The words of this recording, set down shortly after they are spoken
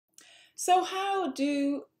So how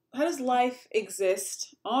does life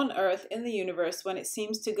exist on Earth in the universe when it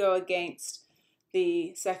seems to go against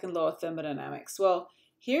the second law of thermodynamics? Well,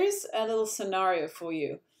 here's a little scenario for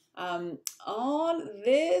you. On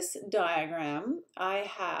this diagram, I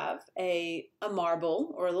have a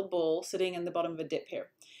marble or a little ball sitting in the bottom of a dip here.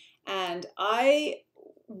 And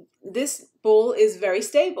this ball is very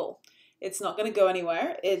stable. It's not going to go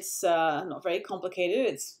anywhere. It's not very complicated.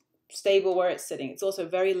 It's stable where it's sitting. It's also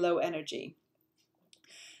very low energy.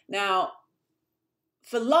 Now,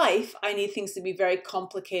 for life, I need things to be very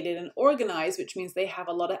complicated and organized, which means they have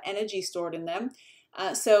a lot of energy stored in them.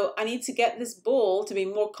 So I need to get this ball to be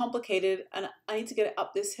more complicated, and I need to get it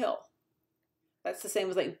up this hill. That's the same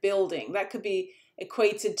as like building. That could be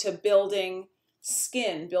equated to building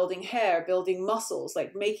skin, building hair, building muscles,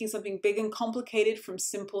 like making something big and complicated from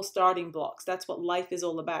simple starting blocks. That's what life is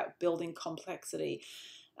all about, building complexity.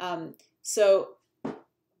 So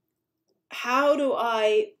how do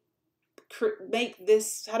I make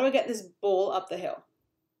this, how do I get this ball up the hill?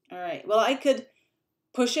 All right, well, I could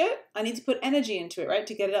push it. I need to put energy into it, right,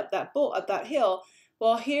 to get it up that ball, up that hill.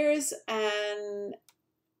 Well, here's a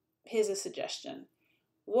suggestion.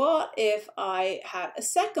 What if I had a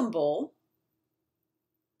second ball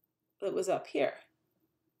that was up here?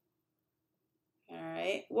 All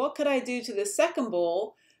right, what could I do to the second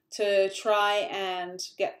ball to try and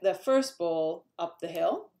get the first ball up the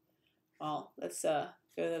hill? Well, let's go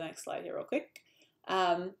to the next slide here real quick.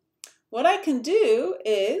 What I can do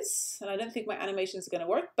is, and I don't think my animation is going to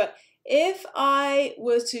work, but if I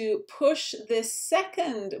was to push this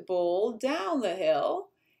second ball down the hill,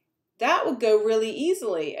 that would go really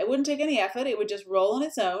easily. It wouldn't take any effort. It would just roll on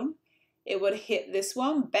its own. It would hit this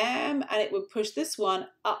one, bam, and it would push this one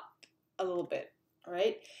up a little bit, all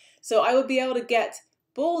right? So I would be able to get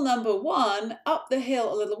ball number one up the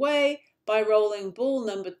hill a little way by rolling ball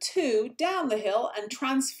number two down the hill and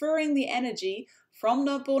transferring the energy from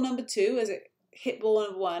ball number two as it hit ball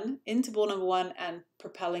number one into ball number one and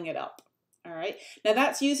propelling it up. All right. Now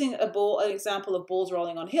that's using an example of balls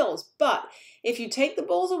rolling on hills. But if you take the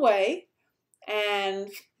balls away and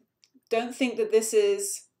don't think that this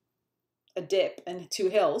is a dip and two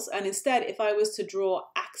hills, and instead, if I was to draw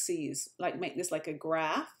axes, like make this like a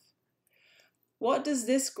graph, what does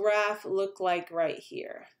this graph look like right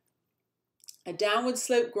here? A downward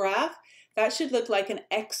slope graph, that should look like an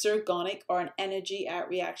exergonic or an energy out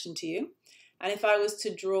reaction to you. And if I was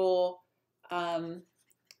to draw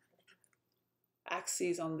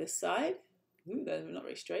axes on this side, ooh, they're not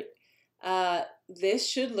very straight, this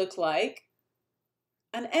should look like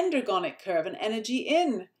an endergonic curve, an energy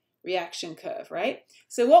in reaction curve, right?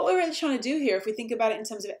 So what we're really trying to do here, if we think about it in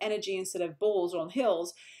terms of energy instead of balls or on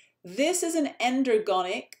hills, this is an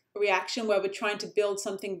endergonic reaction where we're trying to build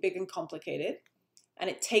something big and complicated, and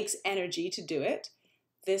it takes energy to do it.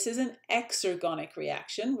 This is an exergonic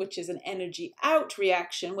reaction, which is an energy out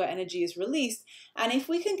reaction where energy is released. And if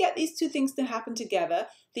we can get these two things to happen together,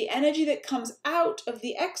 the energy that comes out of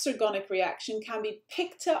the exergonic reaction can be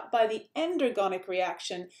picked up by the endergonic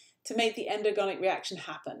reaction to make the endergonic reaction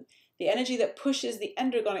happen. The energy that pushes the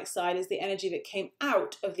endergonic side is the energy that came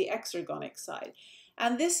out of the exergonic side.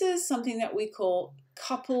 And this is something that we call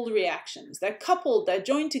coupled reactions. They're coupled, they're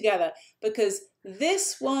joined together because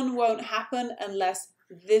this one won't happen unless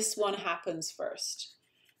this one happens first.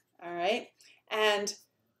 All right, and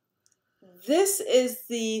this is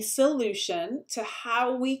the solution to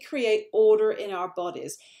how we create order in our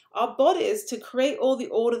bodies. Our bodies, to create all the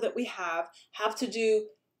order that we have to do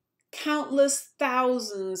countless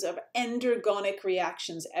thousands of endergonic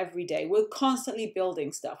reactions every day. We're constantly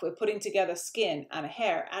building stuff. We're putting together skin and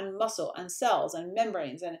hair and muscle and cells and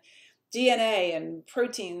membranes and DNA and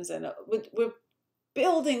proteins, and we're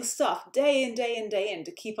building stuff day in, day in, day in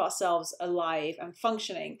to keep ourselves alive and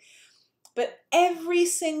functioning. But every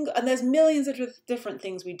single, and there's millions of different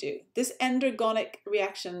things we do. This endergonic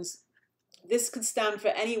reactions, this could stand for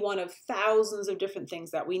any one of thousands of different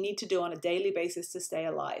things that we need to do on a daily basis to stay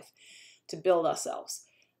alive, to build ourselves.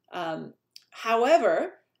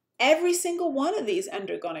 However, every single one of these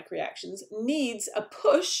endergonic reactions needs a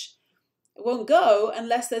push. It won't go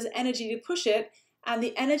unless there's energy to push it, and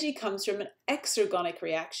the energy comes from an exergonic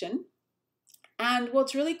reaction. And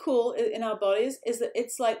what's really cool in our bodies is that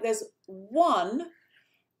it's like there's one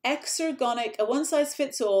exergonic, a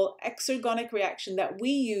one-size-fits-all exergonic reaction that we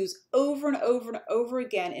use over and over and over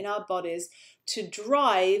again in our bodies to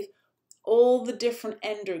drive all the different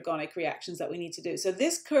endergonic reactions that we need to do. So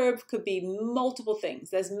this curve could be multiple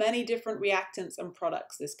things. There's many different reactants and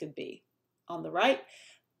products this could be on the right,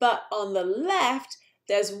 but on the left,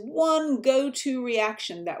 there's one go-to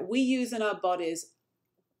reaction that we use in our bodies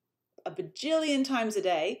a bajillion times a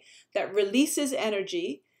day that releases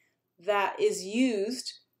energy that is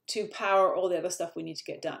used to power all the other stuff we need to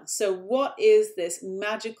get done. So what is this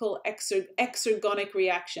magical exergonic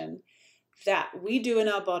reaction that we do in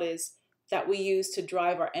our bodies that we use to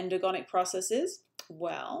drive our endergonic processes?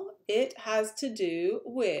 Well, it has to do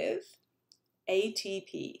with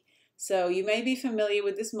ATP. So you may be familiar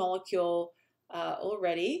with this molecule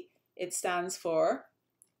already. It stands for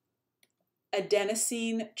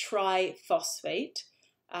adenosine triphosphate.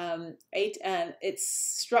 And its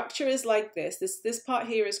structure is like this. This part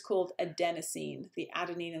here is called adenosine, the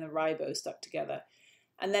adenine and the ribose stuck together.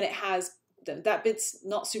 And then it has, that bit's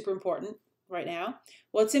not super important right now.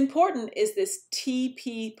 What's important is this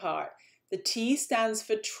TP part. The T stands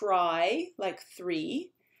for tri, like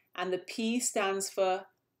 3, and the P stands for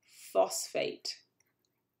phosphate.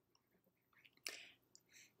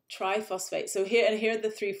 Triphosphate. So here are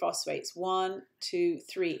the 3 phosphates. 1, 2,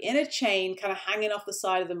 3 in a chain, kind of hanging off the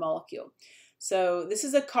side of the molecule. So this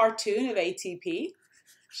is a cartoon of ATP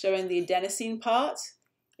showing the adenosine part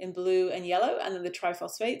in blue and yellow, and then the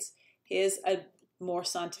triphosphates. Here's a more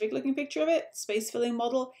scientific looking picture of it, space filling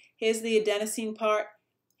model. Here's the adenosine part.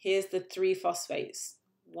 Here's the 3 phosphates.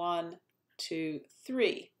 1, 2,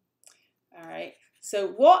 3. All right. So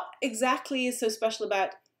what exactly is so special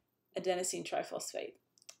about adenosine triphosphate?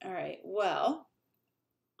 All right, well,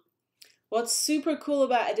 what's super cool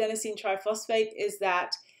about adenosine triphosphate is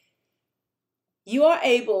that you are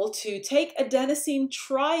able to take adenosine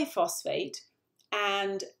triphosphate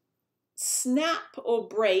and snap or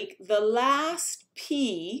break the last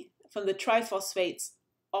P from the triphosphates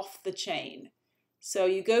off the chain. So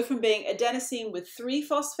you go from being adenosine with 3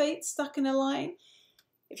 phosphates stuck in a line.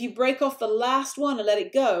 If you break off the last one and let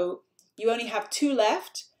it go, you only have 2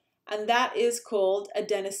 left. And that is called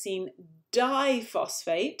adenosine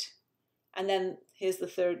diphosphate. And then here's the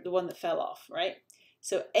third, the one that fell off, right?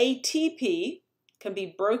 So ATP can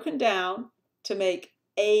be broken down to make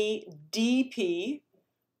ADP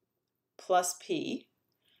plus P.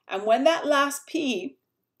 And when that last P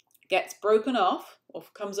gets broken off or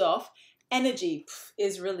comes off, energy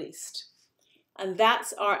is released. And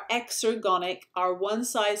that's our exergonic, our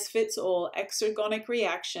one-size-fits-all exergonic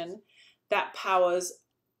reaction that powers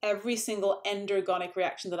every single endergonic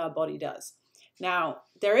reaction that our body does. Now,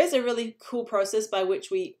 there is a really cool process by which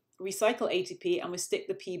we recycle ATP and we stick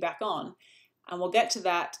the P back on. And we'll get to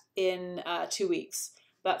that in 2 weeks.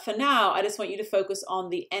 But for now, I just want you to focus on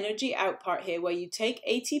the energy out part here where you take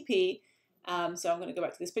ATP. So I'm going to go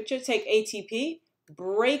back to this picture. Take ATP,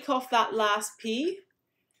 break off that last P,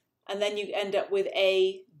 and then you end up with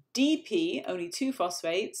ADP, only 2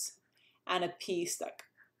 phosphates, and a P stuck,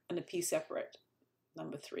 and a P separate.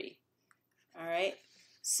 Number 3. All right.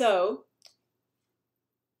 So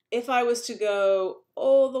if I was to go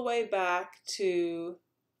all the way back to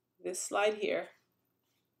this slide here,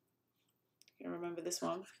 you can remember this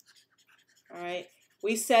one. All right.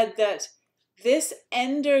 We said that this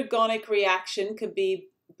endergonic reaction could be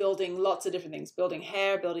building lots of different things, building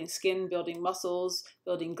hair, building skin, building muscles,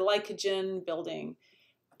 building glycogen, building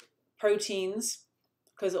proteins,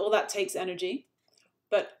 because all that takes energy.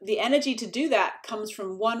 But the energy to do that comes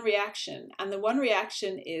from one reaction. And the one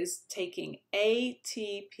reaction is taking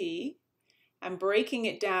ATP and breaking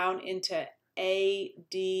it down into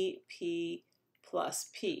ADP plus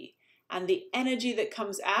P. And the energy that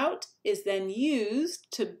comes out is then used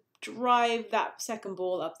to drive that second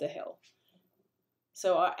ball up the hill.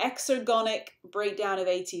 So our exergonic breakdown of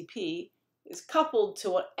ATP is coupled to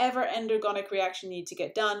whatever endergonic reaction you need to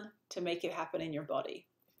get done to make it happen in your body.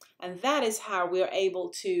 And that is how we are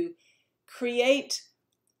able to create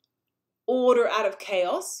order out of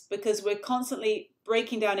chaos, because we're constantly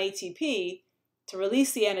breaking down ATP to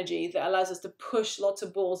release the energy that allows us to push lots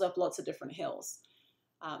of balls up lots of different hills.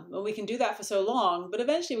 And we can do that for so long, but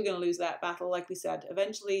eventually we're going to lose that battle. Like we said,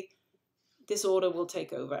 eventually disorder will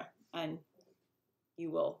take over and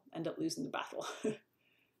you will end up losing the battle.